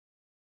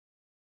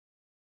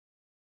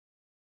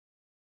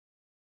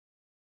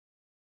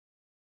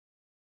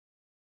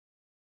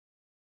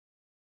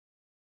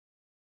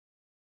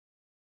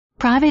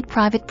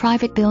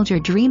Private, build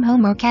your dream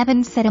home or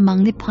cabin set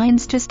among the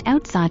pines just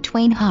outside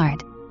Twain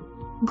Harte.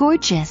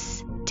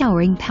 Gorgeous,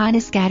 towering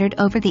pine scattered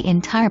over the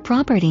entire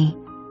property.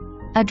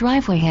 A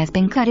driveway has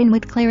been cut in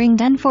with clearing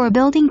done for a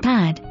building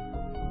pad.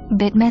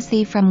 Bit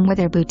messy from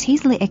weather but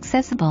easily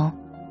accessible.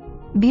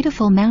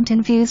 Beautiful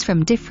mountain views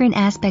from different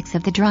aspects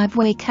of the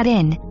driveway cut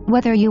in,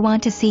 whether you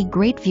want to see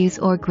great views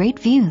or great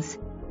views.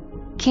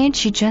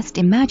 Can't you just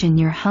imagine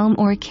your home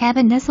or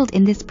cabin nestled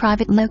in this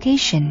private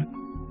location?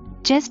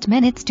 Just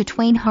minutes to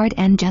Twain Harte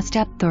and just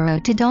up the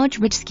road to Dodge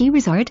Ridge Ski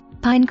Resort,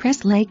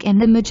 Pinecrest Lake and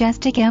the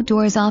majestic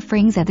outdoors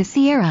offerings of the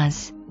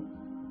Sierras.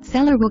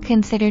 Seller will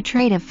consider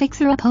trade of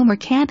fixer-up home or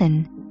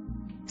cabin.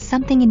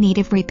 Something in need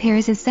of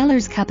repairs is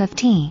seller's cup of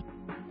tea.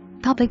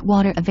 Public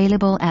water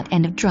available at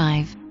end of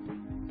drive.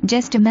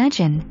 Just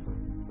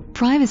imagine.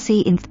 Privacy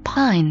in the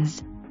pines.